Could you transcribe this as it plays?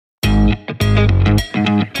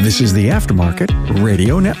This is the Aftermarket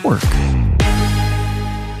Radio Network.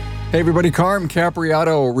 Hey everybody, Carm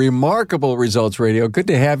Capriato, Remarkable Results Radio. Good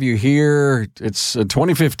to have you here. It's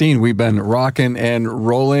 2015. We've been rocking and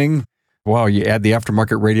rolling. Wow, you add the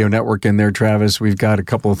Aftermarket Radio Network in there, Travis. We've got a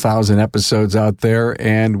couple of thousand episodes out there,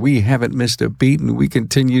 and we haven't missed a beat, and we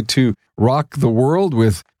continue to rock the world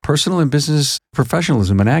with personal and business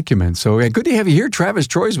professionalism and acumen. So good to have you here. Travis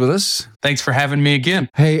Troy's with us. Thanks for having me again.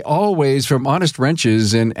 Hey, always from Honest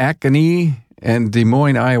Wrenches in Ankeny and Des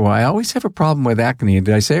Moines, Iowa. I always have a problem with Ankeny.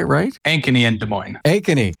 Did I say it right? Ankeny and Des Moines.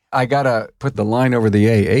 Ankeny. I got to put the line over the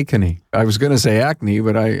A. Ankeny. I was going to say Acne,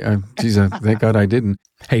 but thank God I didn't.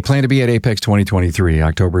 Hey, plan to be at Apex 2023,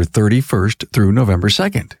 October 31st through November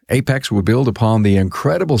 2nd. Apex will build upon the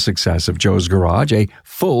incredible success of Joe's Garage, a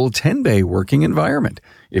full 10-bay working environment.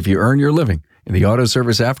 If you earn your living in the auto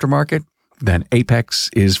service aftermarket, then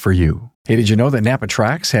Apex is for you. Hey, did you know that Napa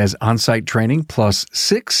Tracks has on-site training plus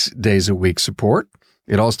 6 days a week support?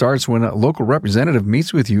 It all starts when a local representative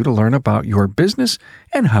meets with you to learn about your business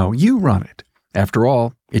and how you run it. After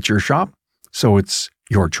all, it's your shop, so it's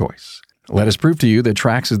your choice. Let us prove to you that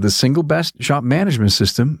Trax is the single best shop management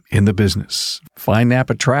system in the business. Find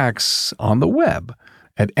Napa Tracks on the web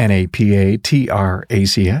at napatracs.com.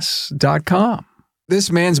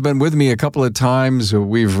 This man's been with me a couple of times.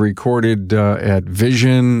 We've recorded at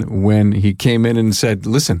Vision when he came in and said,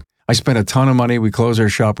 listen, I spent a ton of money. We close our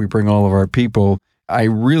shop. We bring all of our people. I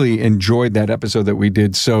really enjoyed that episode that we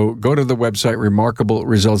did. So go to the website,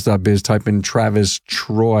 remarkableresults.biz, type in Travis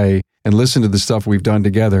Troy, and listen to the stuff we've done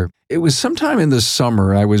together. It was sometime in the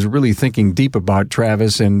summer, I was really thinking deep about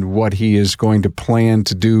Travis and what he is going to plan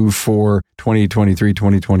to do for 2023,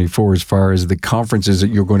 2024, as far as the conferences that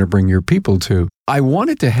you're going to bring your people to. I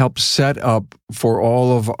wanted to help set up for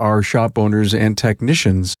all of our shop owners and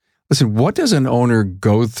technicians. Listen, what does an owner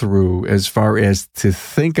go through as far as to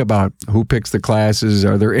think about who picks the classes?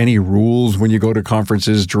 Are there any rules when you go to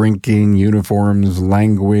conferences, drinking, uniforms,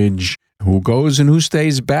 language, who goes and who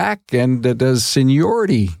stays back? And does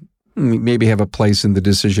seniority maybe have a place in the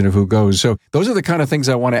decision of who goes? So those are the kind of things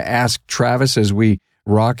I want to ask Travis as we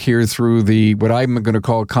rock here through the what I'm going to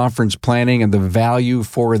call conference planning and the value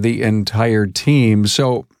for the entire team.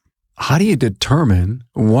 So how do you determine,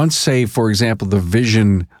 once, say, for example, the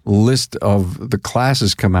Vision list of the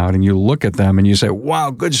classes come out and you look at them and you say, wow,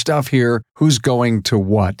 good stuff here. Who's going to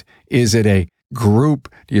what? Is it a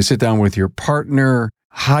group? Do you sit down with your partner?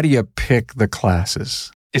 How do you pick the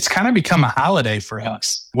classes? It's kind of become a holiday for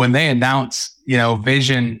us. When they announce,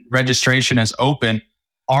 Vision registration is open,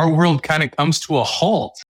 our world kind of comes to a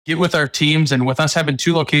halt. Get with our teams, and with us having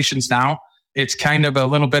 2 locations now, it's kind of a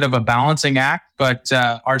little bit of a balancing act, but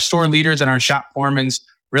our store leaders and our shop foremans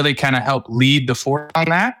really kind of help lead the fort on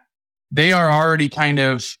that. They are already kind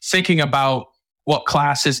of thinking about what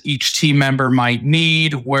classes each team member might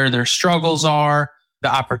need, where their struggles are,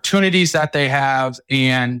 the opportunities that they have,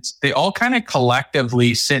 and they all kind of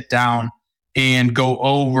collectively sit down and go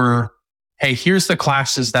over, hey, here's the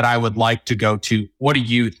classes that I would like to go to. What do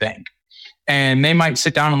you think? And they might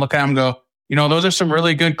sit down and look at them and go, those are some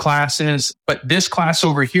really good classes, but this class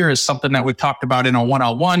over here is something that we've talked about in a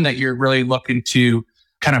one-on-one that you're really looking to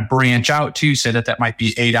kind of branch out to, say that might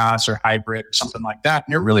be ADAS or hybrid or something like that.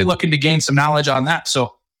 And you're really looking to gain some knowledge on that.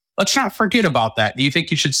 So let's not forget about that. Do you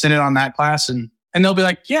think you should sit in on that class? And they'll be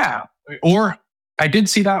like, yeah, or I did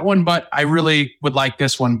see that one, but I really would like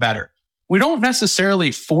this one better. We don't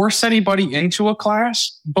necessarily force anybody into a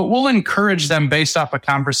class, but we'll encourage them based off of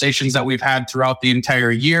conversations that we've had throughout the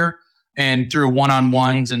entire year and through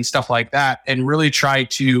one-on-ones and stuff like that, and really try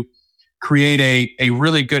to create a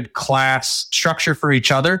really good class structure for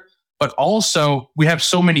each other. But also, we have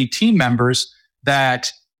so many team members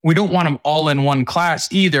that we don't want them all in one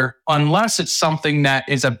class either, unless it's something that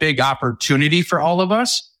is a big opportunity for all of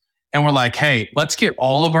us. And we're like, hey, let's get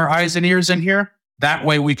all of our eyes and ears in here. That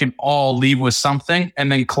way we can all leave with something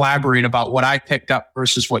and then collaborate about what I picked up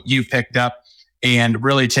versus what you picked up, and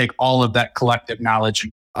really take all of that collective knowledge.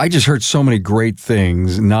 I just heard so many great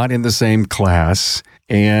things, not in the same class.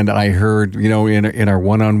 And I heard, in our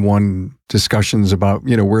one-on-one discussions about,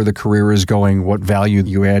 where the career is going, what value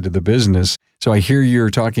you add to the business. So I hear you're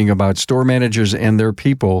talking about store managers and their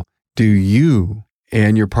people. Do you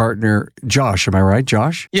and your partner, Josh, am I right,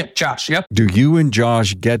 Josh? Yeah, Josh, yep. Do you and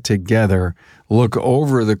Josh get together, look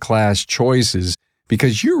over the class choices?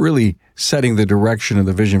 Because you're really setting the direction of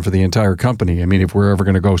the vision for the entire company. I mean, if we're ever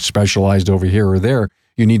going to go specialized over here or there,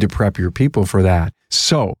 you need to prep your people for that.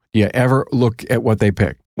 So, you ever look at what they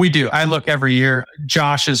pick? We do. I look every year.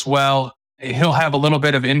 Josh as well. He'll have a little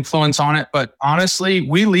bit of influence on it, but honestly,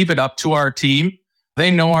 we leave it up to our team. They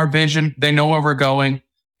know our vision. They know where we're going.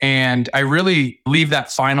 And I really leave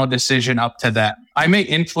that final decision up to them. I may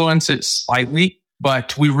influence it slightly,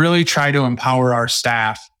 but we really try to empower our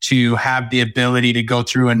staff to have the ability to go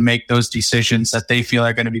through and make those decisions that they feel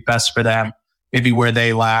are going to be best for them, maybe where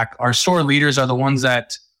they lack. Our store leaders are the ones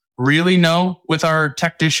that really know, with our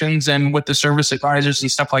technicians and with the service advisors and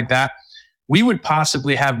stuff like that. We would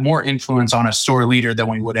possibly have more influence on a store leader than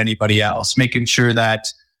we would anybody else, making sure that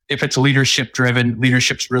if it's leadership driven,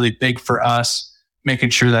 leadership's really big for us. Making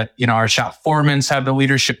sure that, our shop foremans have the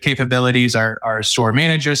leadership capabilities, our store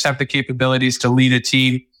managers have the capabilities to lead a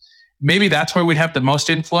team. Maybe that's where we'd have the most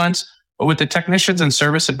influence. But with the technicians and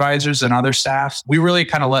service advisors and other staffs, we really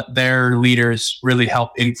kind of let their leaders really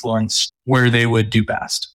help influence where they would do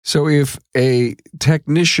best. So if a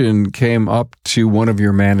technician came up to one of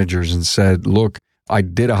your managers and said, look, I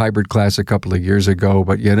did a hybrid class a couple of years ago,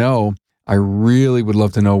 but I really would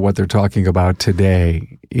love to know what they're talking about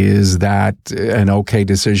today. Is that an okay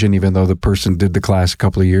decision, even though the person did the class a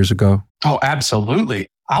couple of years ago? Oh, absolutely.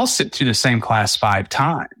 I'll sit through the same class 5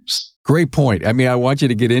 times. Great point. I want you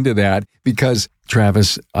to get into that because,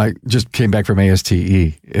 Travis, I just came back from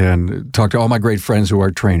ASTE and talked to all my great friends who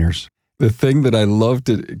are trainers. The thing that I love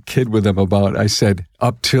to kid with them about, I said,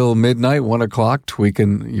 up till midnight, 1 o'clock,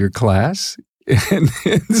 tweaking your class. And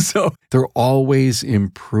so they're always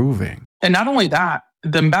improving. And not only that,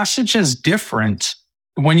 the message is different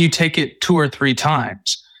when you take it 2 or 3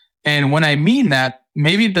 times. And when I mean that,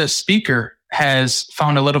 maybe the speaker has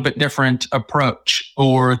found a little bit different approach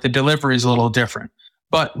or the delivery is a little different.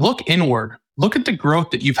 But look inward. Look at the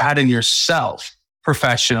growth that you've had in yourself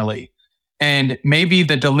professionally. And maybe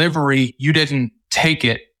the delivery, you didn't take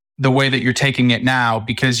it the way that you're taking it now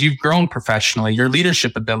because you've grown professionally, your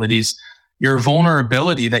leadership abilities, your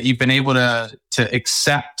vulnerability that you've been able to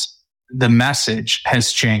accept the message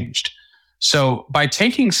has changed. So by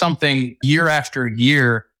taking something year after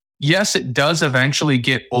year, yes, it does eventually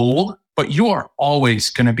get old, but you are always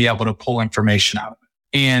going to be able to pull information out of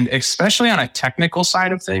it. And especially on a technical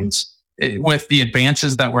side of things, with the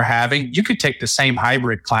advances that we're having, you could take the same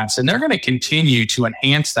hybrid class and they're going to continue to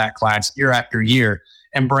enhance that class year after year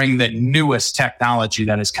and bring the newest technology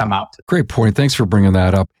that has come out. Great point. Thanks for bringing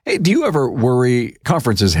that up. Hey, do you ever worry?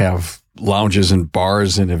 Conferences have lounges and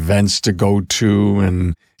bars and events to go to,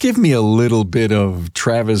 and give me a little bit of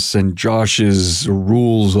Travis and Josh's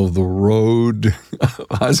rules of the road.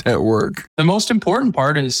 How's that work? The most important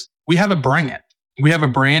part is we have a brand. We have a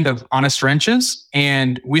brand of Honest Wrenches,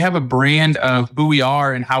 and we have a brand of who we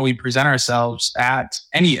are and how we present ourselves at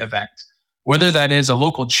any event, whether that is a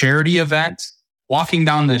local charity event, walking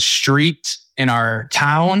down the street in our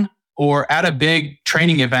town, or at a big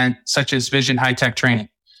training event such as Vision High Tech Training.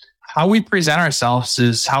 How we present ourselves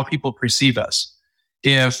is how people perceive us.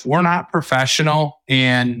 If we're not professional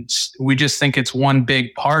and we just think it's one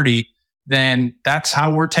big party, then that's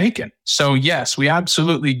how we're taken. So yes, we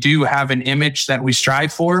absolutely do have an image that we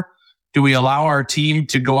strive for. Do we allow our team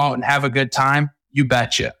to go out and have a good time? You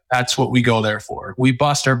betcha. That's what we go there for. We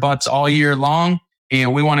bust our butts all year long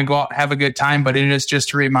and we want to go out and have a good time, but it is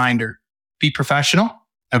just a reminder. Be professional.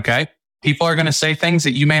 Okay. People are going to say things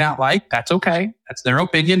that you may not like. That's okay. That's their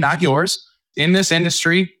opinion, not yours. In this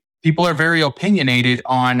industry, people are very opinionated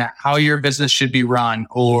on how your business should be run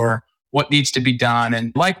or what needs to be done.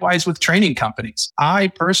 And likewise with training companies. I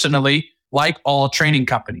personally like all training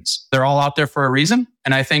companies. They're all out there for a reason.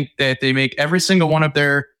 And I think that they make every single one of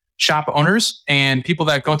their shop owners and people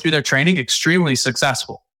that go through their training extremely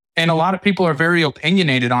successful. And a lot of people are very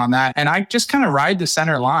opinionated on that. And I just kind of ride the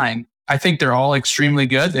center line. I think they're all extremely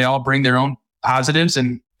good. They all bring their own positives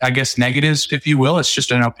and I guess negatives, if you will. It's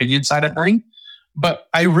just an opinion side of thing. But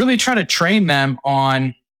I really try to train them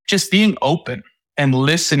on just being open and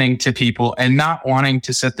listening to people and not wanting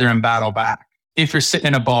to sit there and battle back. If you're sitting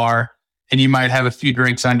in a bar and you might have a few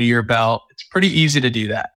drinks under your belt, it's pretty easy to do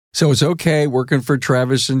that. So it's okay working for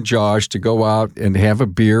Travis and Josh to go out and have a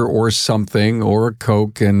beer or something or a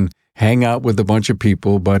Coke and hang out with a bunch of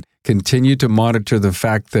people, but continue to monitor the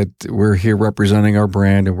fact that we're here representing our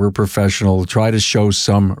brand and we're professional. Try to show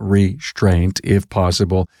some restraint if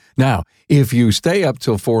possible. Now, if you stay up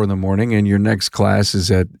till 4 a.m. and your next class is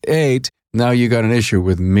at 8, now you got an issue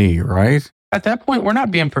with me, right? At that point, we're not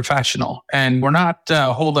being professional and we're not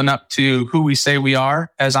holding up to who we say we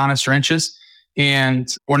are as Honest Wrenches. And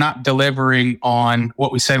we're not delivering on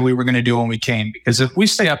what we said we were going to do when we came. Because if we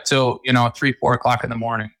stay up till, 3, 4 o'clock in the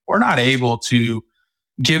morning, we're not able to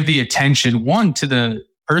give the attention, one, to the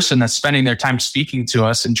person that's spending their time speaking to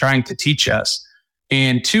us and trying to teach us.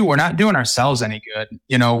 And 2, we're not doing ourselves any good.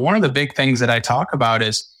 One of the big things that I talk about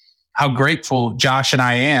is how grateful Josh and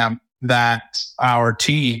I am that our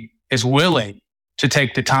team is willing to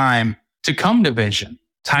take the time to come to Vision,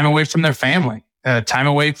 time away from their family, time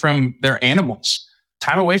away from their animals,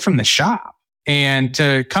 time away from the shop, and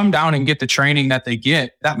to come down and get the training that they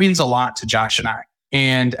get. That means a lot to Josh and I.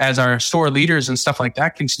 And as our store leaders and stuff like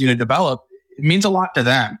that continue to develop, it means a lot to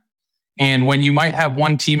them. And when you might have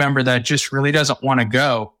one team member that just really doesn't want to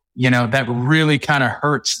go, that really kind of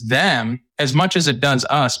hurts them as much as it does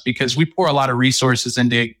us, because we pour a lot of resources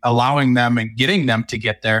into allowing them and getting them to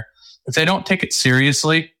get there. If they don't take it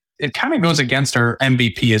seriously, it kind of goes against our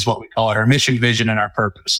MVP, is what we call it, our mission, vision, and our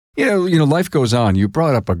purpose. Life goes on. You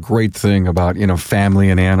brought up a great thing about, family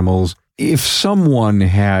and animals. If someone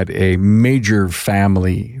had a major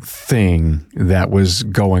family thing that was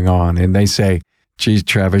going on and they say, geez,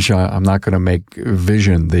 Travis, I'm not going to make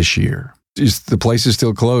Vision this year. The place is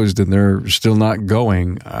still closed and they're still not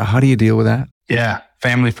going. How do you deal with that? Yeah,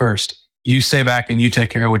 family first. You stay back and you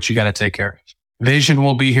take care of what you got to take care of. Vision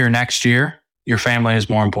will be here next year. Your family is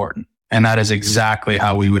more important. And that is exactly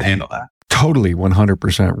how we would handle that. Totally,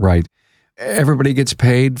 100% right. Everybody gets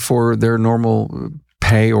paid for their normal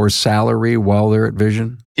pay or salary while they're at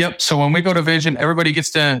Vision? Yep. So when we go to Vision, everybody gets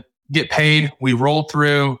to get paid. We roll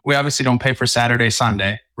through. We obviously don't pay for Saturday,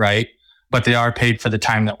 Sunday, right? But they are paid for the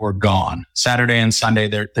time that we're gone. Saturday and Sunday,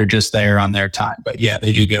 they're just there on their time. But yeah,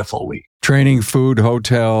 they do get a full week. Training, food,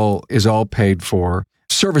 hotel is all paid for.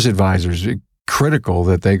 Service advisors, critical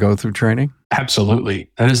that they go through training? Absolutely.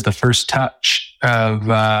 That is the first touch of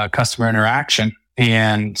customer interaction.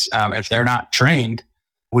 And if they're not trained,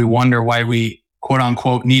 we wonder why we, quote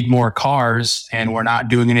unquote, need more cars, and we're not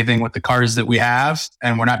doing anything with the cars that we have,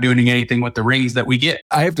 and we're not doing anything with the rings that we get.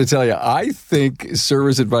 I have to tell you, I think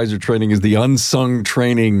service advisor training is the unsung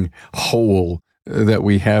training hole that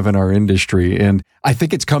we have in our industry. And I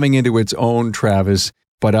think it's coming into its own, Travis.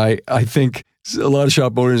 But I think a lot of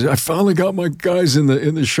shop owners, I finally got my guys in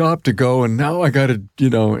the shop to go, and now I got to,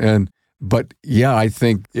 but yeah, I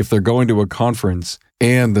think if they're going to a conference,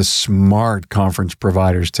 and the smart conference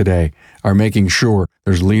providers today are making sure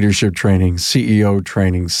there's leadership training, CEO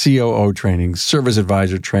training, COO training, service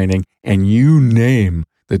advisor training, and you name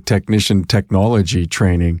the technician technology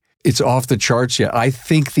training. It's off the charts yet. I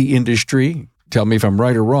think the industry, tell me if I'm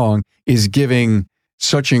right or wrong, is giving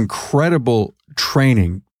such incredible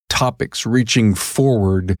training topics reaching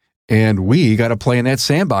forward, and we got to play in that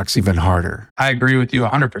sandbox even harder. I agree with you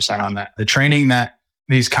 100% on that. The training that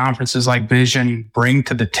these conferences like Vision bring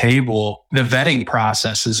to the table, the vetting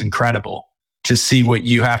process is incredible to see what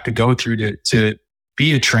you have to go through to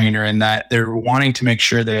be a trainer, and that they're wanting to make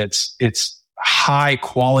sure that it's high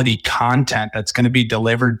quality content that's going to be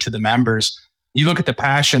delivered to the members. You look at the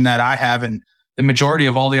passion that I have and the majority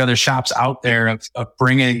of all the other shops out there of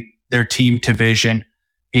bringing their team to Vision,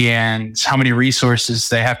 and how many resources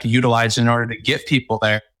they have to utilize in order to get people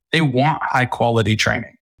there. They want high quality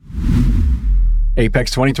training.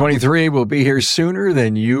 Apex 2023 will be here sooner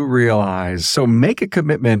than you realize. So make a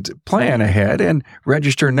commitment, plan ahead, and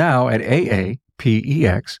register now at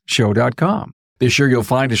aapexshow.com. This year you'll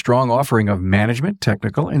find a strong offering of management,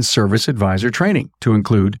 technical, and service advisor training to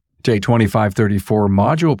include J2534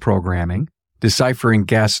 module programming, deciphering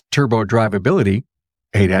gas turbo drivability,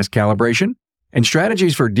 ADAS calibration, and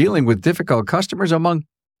strategies for dealing with difficult customers, among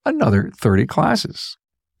another 30 classes.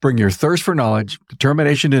 Bring your thirst for knowledge,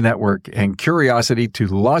 determination to network, and curiosity to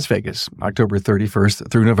Las Vegas, October 31st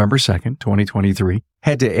through November 2nd, 2023.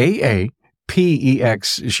 Head to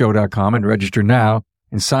aapexshow.com and register now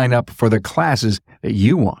and sign up for the classes that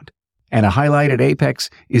you want. And a highlight at Apex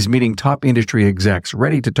is meeting top industry execs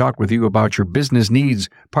ready to talk with you about your business needs,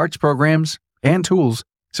 parts programs, and tools.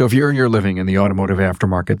 So if you earn your living in the automotive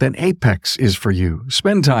aftermarket, then Apex is for you.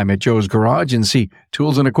 Spend time at Joe's Garage and see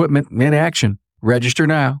tools and equipment in action. Register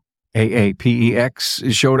now,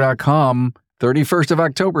 aapexshow.com, 31st of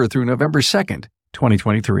October through November 2nd,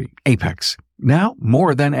 2023. Apex, now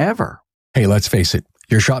more than ever. Hey, let's face it,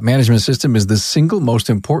 your shop management system is the single most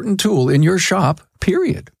important tool in your shop,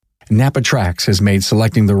 period. Napa Trax has made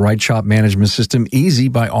selecting the right shop management system easy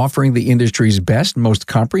by offering the industry's best, most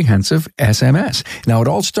comprehensive SMS. Now, it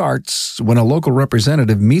all starts when a local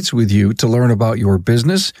representative meets with you to learn about your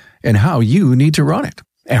business and how you need to run it.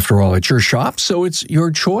 After all, it's your shop, so it's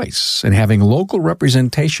your choice, and having local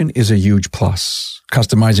representation is a huge plus.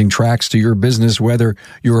 Customizing Trax to your business, whether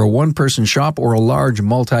you're a one-person shop or a large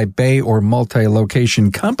multi-bay or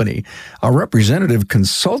multi-location company, a representative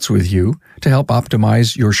consults with you to help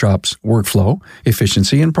optimize your shop's workflow,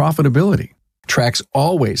 efficiency, and profitability. Trax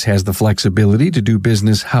always has the flexibility to do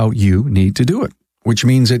business how you need to do it, which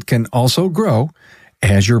means it can also grow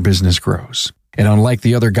as your business grows. And unlike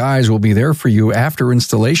the other guys, we'll be there for you after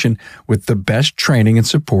installation with the best training and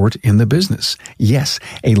support in the business. Yes,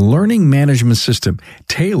 a learning management system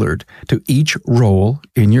tailored to each role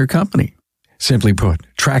in your company. Simply put,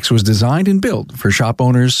 Trax was designed and built for shop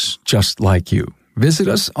owners just like you. Visit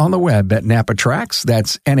us on the web at NapaTrax,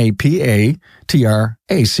 that's NapaTracs.com.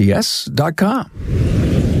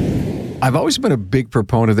 I've always been a big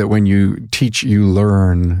proponent that when you teach, you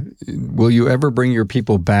learn. Will you ever bring your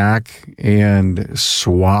people back and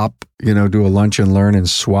swap, do a lunch and learn and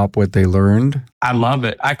swap what they learned? I love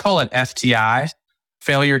it. I call it FTI,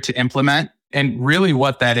 failure to implement. And really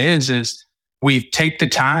what that is we take the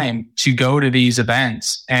time to go to these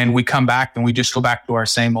events and we come back and we just go back to our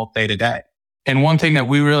same old day to day. And one thing that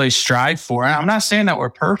we really strive for, and I'm not saying that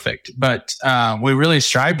we're perfect, but we really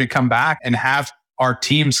strive to come back and have our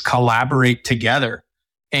teams collaborate together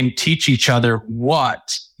and teach each other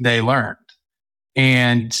what they learned.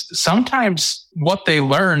 And sometimes what they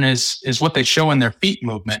learn is what they show in their feet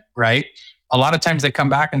movement, right? A lot of times they come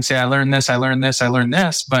back and say, I learned this, I learned this, I learned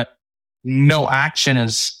this, but no action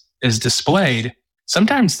is displayed.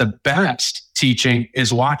 Sometimes the best teaching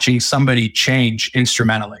is watching somebody change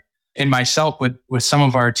instrumentally. And myself with some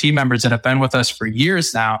of our team members that have been with us for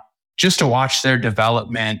years now, just to watch their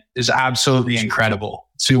development is absolutely incredible.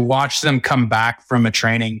 To watch them come back from a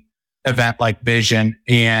training event like Vision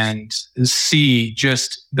and see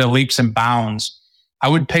just the leaps and bounds. I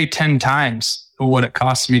would pay 10 times what it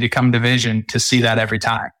costs me to come to Vision to see that every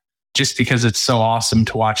time, just because it's so awesome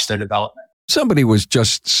to watch their development. Somebody was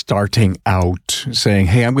just starting out saying,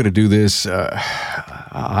 hey, I'm going to do this.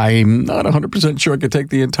 I'm not 100% sure I could take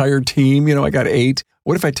the entire team. I got 8.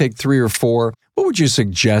 What if I take 3 or 4? What would you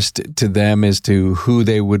suggest to them as to who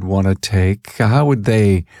they would want to take? How would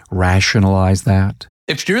they rationalize that?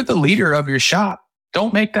 If you're the leader of your shop,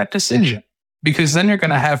 don't make that decision, because then you're going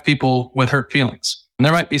to have people with hurt feelings. And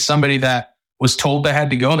there might be somebody that was told they had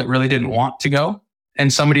to go that really didn't want to go,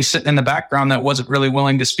 and somebody sitting in the background that wasn't really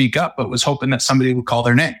willing to speak up, but was hoping that somebody would call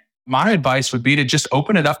their name. My advice would be to just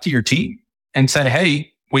open it up to your team and say,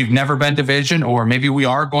 hey, we've never been to Vision, or maybe we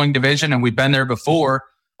are going to Vision and we've been there before.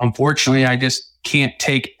 Unfortunately, I just can't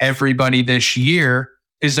take everybody this year.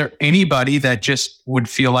 Is there anybody that just would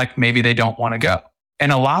feel like maybe they don't want to go?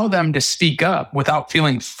 And allow them to speak up without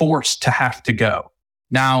feeling forced to have to go.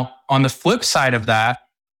 Now, on the flip side of that,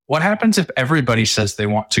 what happens if everybody says they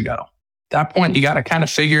want to go? At that point, you got to kind of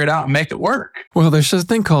figure it out and make it work. Well, there's this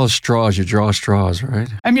thing called straws. You draw straws, right?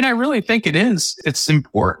 I mean, I really think it is. It's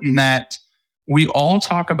important that we all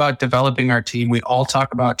talk about developing our team. We all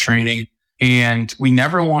talk about training, and we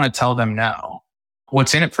never want to tell them no.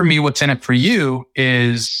 What's in it for me, what's in it for you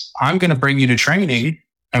is I'm going to bring you to training.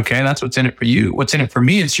 Okay, that's what's in it for you. What's in it for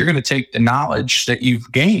me is you're going to take the knowledge that you've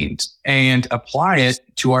gained and apply it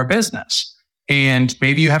to our business. And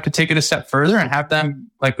maybe you have to take it a step further and have them,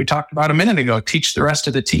 like we talked about a minute ago, teach the rest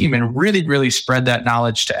of the team and really, really spread that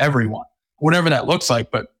knowledge to everyone, whatever that looks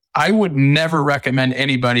like. But I would never recommend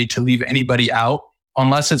anybody to leave anybody out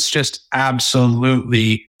unless it's just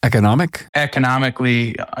absolutely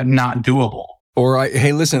economically not doable. Or,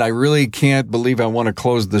 hey, listen, I really can't believe I want to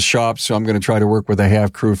close the shop, so I'm going to try to work with a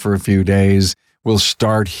half crew for a few days. We'll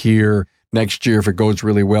start here. Next year, if it goes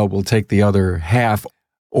really well, we'll take the other half.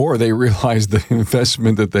 Or they realize the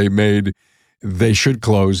investment that they made, they should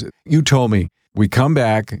close. You told me, we come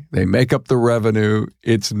back, they make up the revenue.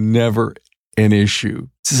 It's never an issue.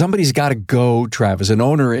 Somebody's got to go, Travis. An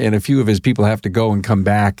owner and a few of his people have to go and come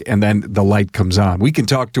back, and then the light comes on. We can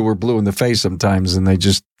talk to her blue in the face sometimes, and they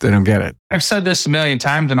don't get it. I've said this a million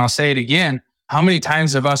times, and I'll say it again. How many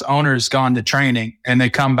times have us owners gone to training and they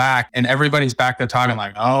come back and everybody's back there talking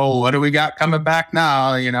like, oh, what do we got coming back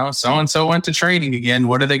now? So-and-so went to training again.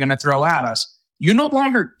 What are they going to throw at us? You no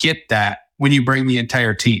longer get that when you bring the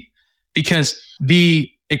entire team, because the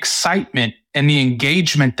excitement and the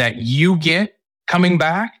engagement that you get coming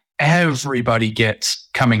back, everybody gets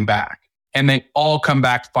coming back, and they all come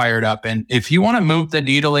back fired up. And if you want to move the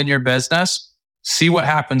needle in your business, see what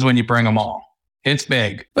happens when you bring them all. It's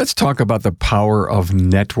big. Let's talk about the power of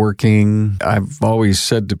networking. I've always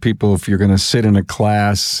said to people, if you're going to sit in a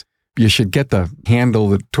class, you should get the handle,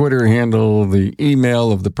 the Twitter handle, the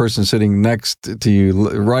email of the person sitting next to you,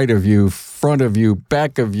 right of you, front of you,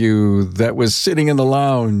 back of you, that was sitting in the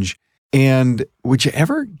lounge. And would you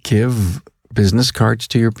ever give business cards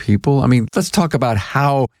to your people? I mean, let's talk about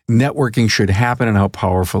how networking should happen and how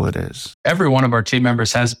powerful it is. Every one of our team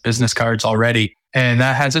members has business cards already, and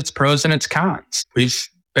that has its pros and its cons. We've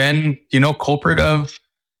been, culprit of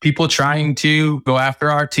people trying to go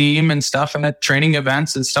after our team and stuff and at training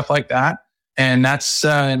events and stuff like that. And that's,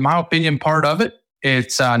 in my opinion, part of it.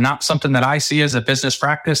 It's not something that I see as a business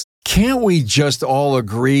practice. Can't we just all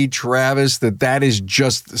agree, Travis, that that is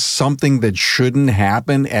just something that shouldn't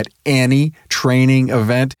happen at any training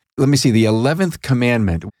event? Let me see, the 11th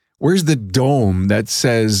commandment. Where's the dome that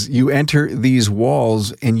says you enter these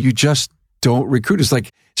walls and you just don't recruit? It's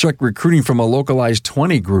like recruiting from a localized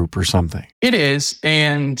 20 group or something. It is,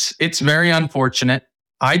 and it's very unfortunate.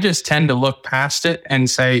 I just tend to look past it and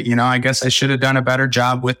say, I guess I should have done a better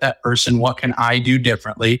job with that person. What can I do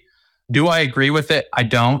differently? Do I agree with it? I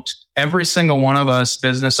don't. Every single one of us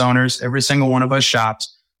business owners, every single one of us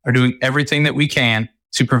shops are doing everything that we can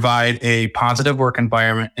to provide a positive work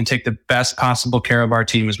environment and take the best possible care of our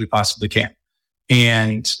team as we possibly can.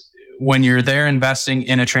 And when you're there investing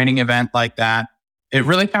in a training event like that, it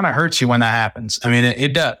really kind of hurts you when that happens. I mean,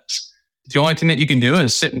 it does. The only thing that you can do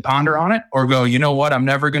is sit and ponder on it or go, you know what? I'm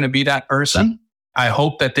never going to be that person. I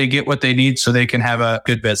hope that they get what they need so they can have a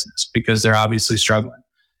good business because they're obviously struggling.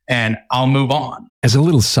 And I'll move on. As a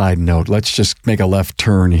little side note, let's just make a left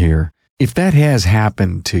turn here. If that has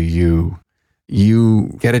happened to you,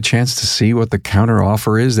 you get a chance to see what the counter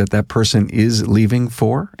offer is that person is leaving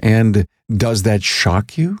for. And does that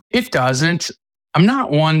shock you? It doesn't. I'm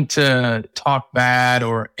not one to talk bad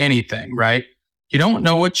or anything, right? You don't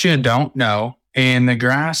know what you don't know. And the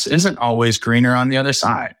grass isn't always greener on the other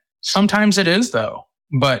side. Sometimes it is, though.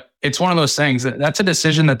 But it's one of those things that's a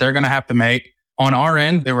decision that they're going to have to make. On our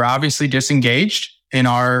end, they were obviously disengaged in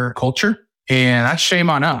our culture. And that's shame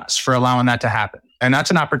on us for allowing that to happen. And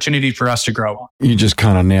that's an opportunity for us to grow. You just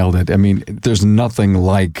kind of nailed it. I mean, there's nothing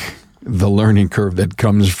like the learning curve that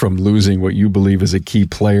comes from losing what you believe is a key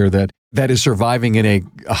player that is surviving in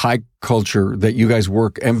a high culture that you guys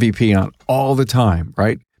work MVP on all the time,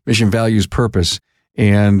 right? Mission, values, purpose.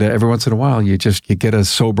 And every once in a while, you get a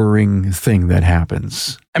sobering thing that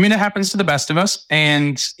happens. I mean, it happens to the best of us.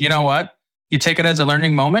 And you know what? You take it as a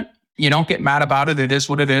learning moment. You don't get mad about it. It is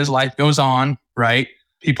what it is. Life goes on, right?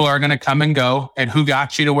 People are going to come and go. And who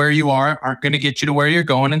got you to where you are aren't going to get you to where you're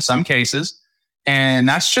going in some cases. And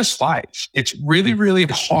that's just life. It's really, really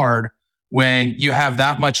hard when you have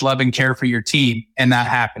that much love and care for your team and that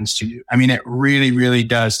happens to you. I mean, it really, really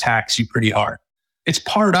does tax you pretty hard. It's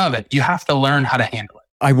part of it. You have to learn how to handle it.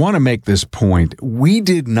 I want to make this point. We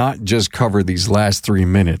did not just cover these last 3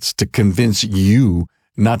 minutes to convince you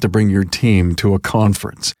not to bring your team to a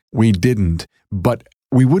conference. We didn't. But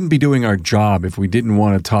we wouldn't be doing our job if we didn't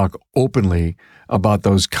want to talk openly about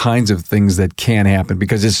those kinds of things that can happen,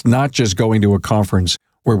 because it's not just going to a conference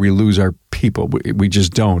where we lose our people. We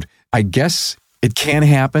just don't. I guess it can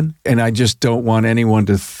happen, and I just don't want anyone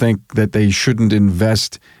to think that they shouldn't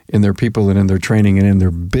invest in their people and in their training and in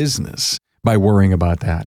their business by worrying about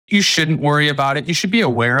that. You shouldn't worry about it. You should be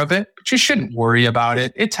aware of it, but you shouldn't worry about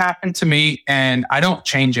it. It's happened to me, and I don't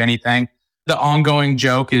change anything. The ongoing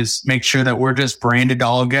joke is make sure that we're just branded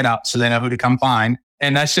all get out so they know who to come find.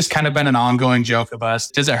 And that's just kind of been an ongoing joke of us.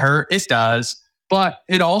 Does it hurt? It does. But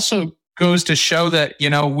it also goes to show that,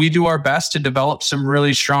 we do our best to develop some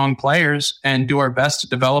really strong players and do our best to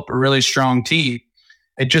develop a really strong team.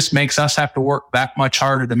 It just makes us have to work that much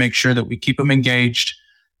harder to make sure that we keep them engaged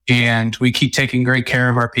and we keep taking great care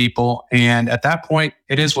of our people. And at that point,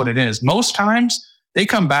 it is what it is. Most times they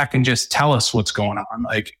come back and just tell us what's going on.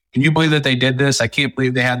 Like, can you believe that they did this? I can't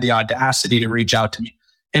believe they had the audacity to reach out to me.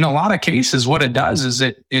 In a lot of cases, what it does is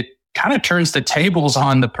it kind of turns the tables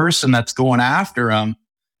on the person that's going after them.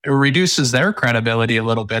 It reduces their credibility a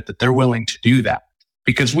little bit that they're willing to do that,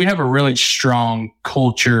 because we have a really strong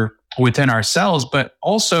culture within ourselves, but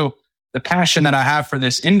also the passion that I have for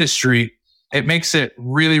this industry. It makes it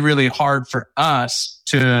really, really hard for us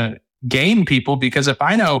to gain people, because if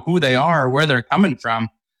I know who they are, where they're coming from,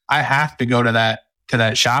 I have to go to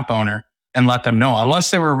that shop owner and let them know.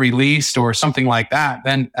 Unless they were released or something like that,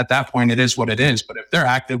 then at that point, it is what it is. But if they're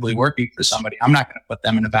actively working for somebody, I'm not going to put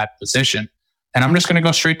them in a bad position. And I'm just going to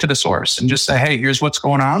go straight to the source and just say, hey, here's what's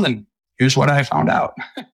going on. And here's what I found out.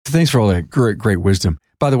 Thanks for all that great wisdom.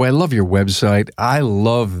 By the way, I love your website. I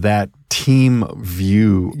love that team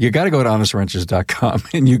view. You got to go to honestwrenches.com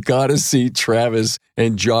and you got to see Travis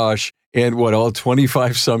and Josh and all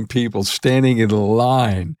 25 some people standing in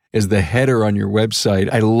line as the header on your website.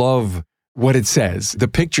 I love what it says. The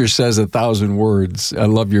picture says 1,000 words. I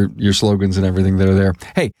love your slogans and everything that are there.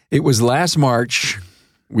 Hey, it was last March.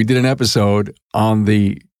 We did an episode on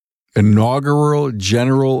the inaugural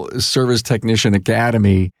General Service Technician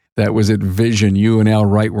Academy that was at Vision. You and Al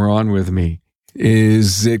Wright were on with me.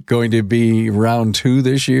 Is it going to be round 2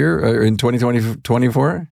 this year or in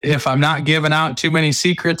 2024? If I'm not giving out too many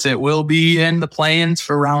secrets, it will be in the plans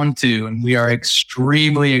for round 2. And we are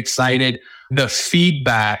extremely excited. The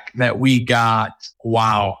feedback that we got,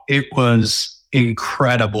 wow, it was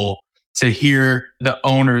incredible to hear the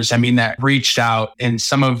owners, that reached out, and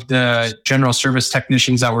some of the general service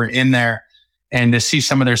technicians that were in there, and to see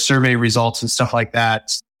some of their survey results and stuff like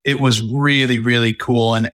that. It was really, really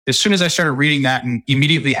cool. And as soon as I started reading that and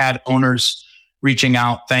immediately had owners reaching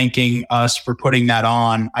out, thanking us for putting that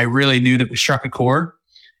on, I really knew that we struck a chord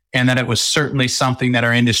and that it was certainly something that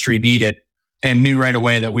our industry needed, and knew right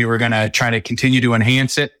away that we were going to try to continue to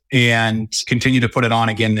enhance it and continue to put it on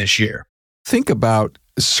again this year. Think about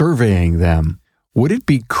surveying them. Would it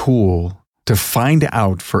be cool to find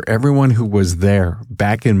out for everyone who was there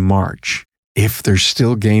back in March if they're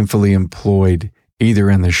still gainfully employed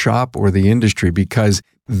either in the shop or the industry? Because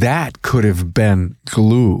that could have been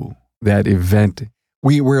glue, that event.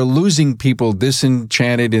 We were losing people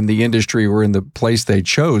disenchanted in the industry or in the place they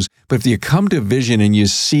chose. But if you come to Vision and you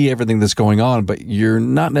see everything that's going on, but you're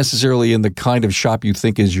not necessarily in the kind of shop you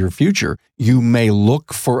think is your future, you may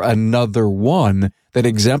look for another one that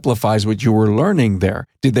exemplifies what you were learning there.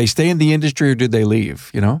 Did they stay in the industry or did they leave?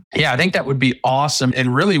 Yeah, I think that would be awesome.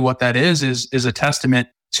 And really what that is a testament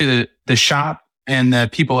to the shop and the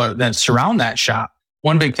people that surround that shop.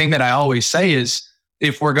 One big thing that I always say is,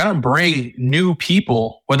 if we're going to bring new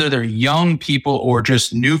people, whether they're young people or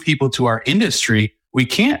just new people to our industry, we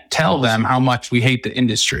can't tell them how much we hate the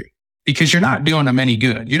industry, because you're not doing them any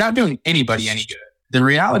good. You're not doing anybody any good. The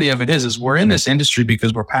reality of it is we're in this industry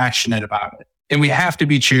because we're passionate about it, and we have to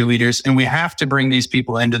be cheerleaders, and we have to bring these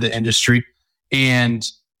people into the industry and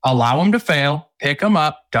allow them to fail, pick them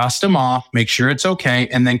up, dust them off, make sure it's okay,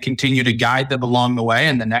 and then continue to guide them along the way.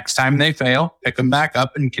 And the next time they fail, pick them back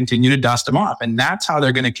up and continue to dust them off. And that's how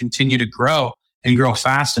they're going to continue to grow and grow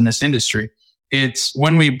fast in this industry. It's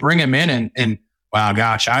when we bring them in and wow,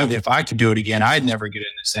 gosh, if I could do it again, I'd never get in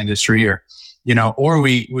this industry, or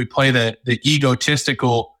we play the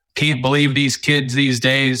egotistical, can't believe these kids these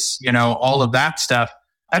days, all of that stuff.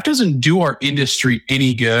 That doesn't do our industry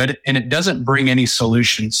any good, and it doesn't bring any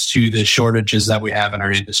solutions to the shortages that we have in our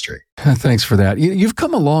industry. Thanks for that. You've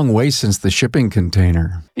come a long way since the shipping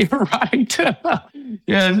container. You're right.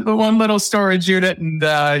 Yeah, the one little storage unit, and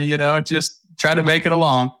just try to make it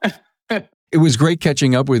along. It was great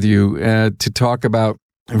catching up with you to talk about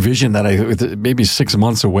Vision that maybe 6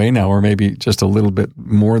 months away now, or maybe just a little bit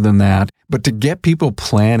more than that. But to get people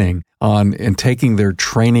planning on and taking their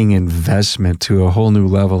training investment to a whole new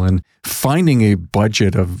level, and finding a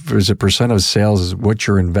budget of as a percent of sales is what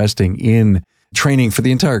you're investing in training for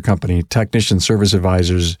the entire company, technicians, service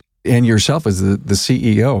advisors, and yourself as the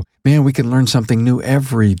CEO. Man, we can learn something new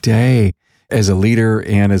every day as a leader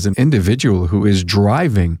and as an individual who is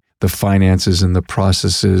driving the finances and the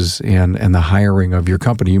processes and the hiring of your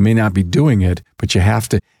company. You may not be doing it, but you have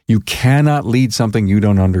to. You cannot lead something you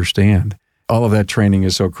don't understand. All of that training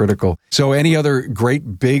is so critical. So any other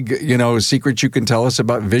great big, secrets you can tell us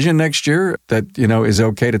about Vision next year that, is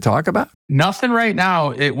okay to talk about? Nothing right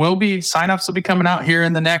now. It will be, signups will be coming out here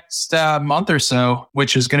in the next month or so,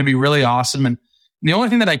 which is going to be really awesome. And the only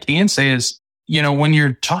thing that I can say is, when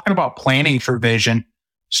you're talking about planning for Vision,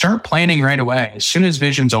 start planning right away. As soon as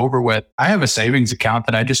Vision's over with, I have a savings account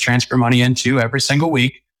that I just transfer money into every single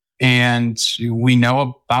week. And we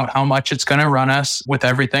know about how much it's going to run us with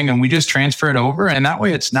everything. And we just transfer it over. And that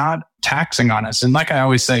way it's not taxing on us. And like I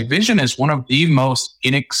always say, Vision is one of the most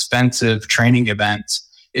inexpensive training events.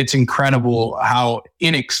 It's incredible how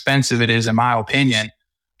inexpensive it is, in my opinion,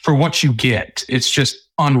 for what you get. It's just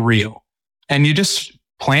unreal. And you just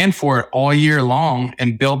plan for it all year long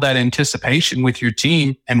and build that anticipation with your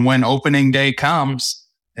team. And when opening day comes,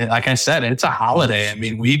 like I said, it's a holiday. I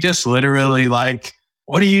mean, we just literally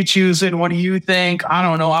what are you choosing? What do you think? I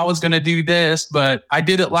don't know. I was going to do this, but I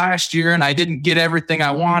did it last year and I didn't get everything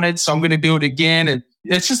I wanted. So I'm going to do it again. And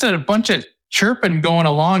it's just a bunch of chirping going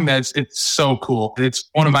along. It's so cool. It's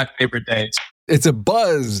one of my favorite days. It's a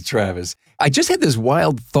buzz, Travis. I just had this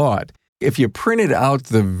wild thought. If you printed out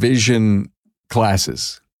the Vision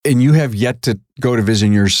classes and you have yet to go to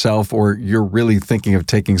Vision yourself, or you're really thinking of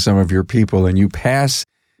taking some of your people, and you pass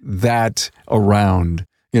that around,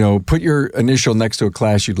 put your initial next to a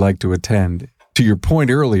class you'd like to attend. To your point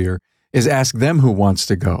earlier, is ask them who wants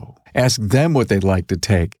to go. Ask them what they'd like to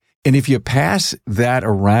take. And if you pass that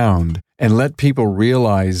around and let people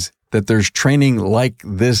realize that there's training like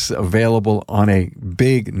this available on a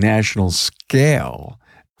big national scale,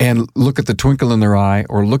 and look at the twinkle in their eye,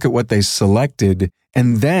 or look at what they selected,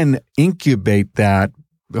 and then incubate that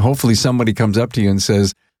hopefully somebody comes up to you and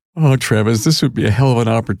says, oh, Travis, this would be a hell of an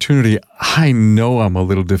opportunity. I know I'm a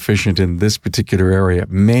little deficient in this particular area.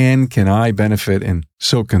 Man, can I benefit, and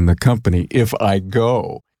so can the company if I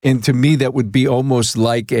go. And to me, that would be almost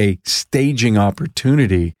like a staging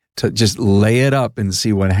opportunity to just lay it up and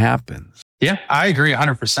see what happens. Yeah, I agree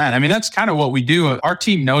 100%. I mean, that's kind of what we do. Our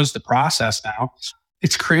team knows the process now.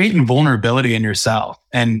 It's creating vulnerability in yourself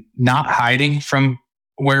and not hiding from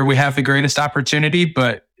where we have the greatest opportunity,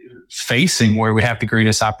 but facing where we have the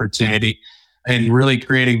greatest opportunity and really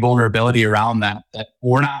creating vulnerability around that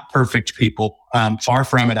we're not perfect people, far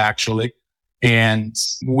from it actually. And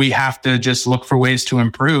we have to just look for ways to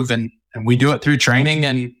improve. And we do it through training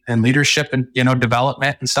and leadership and,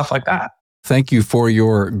 development and stuff like that. Thank you for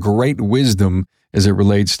your great wisdom as it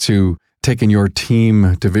relates to taking your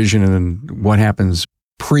team to vision and what happens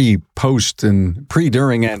pre,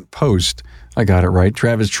 during, and post. I got it right.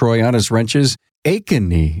 Travis Troy, Honest Wrenches,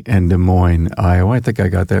 Ankeny and Des Moines, Iowa. I think I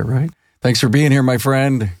got that right. Thanks for being here, my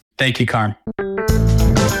friend. Thank you, Carm.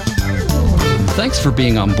 Thanks for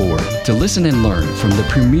being on board to listen and learn from the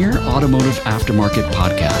premier automotive aftermarket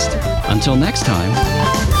podcast. Until next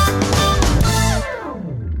time.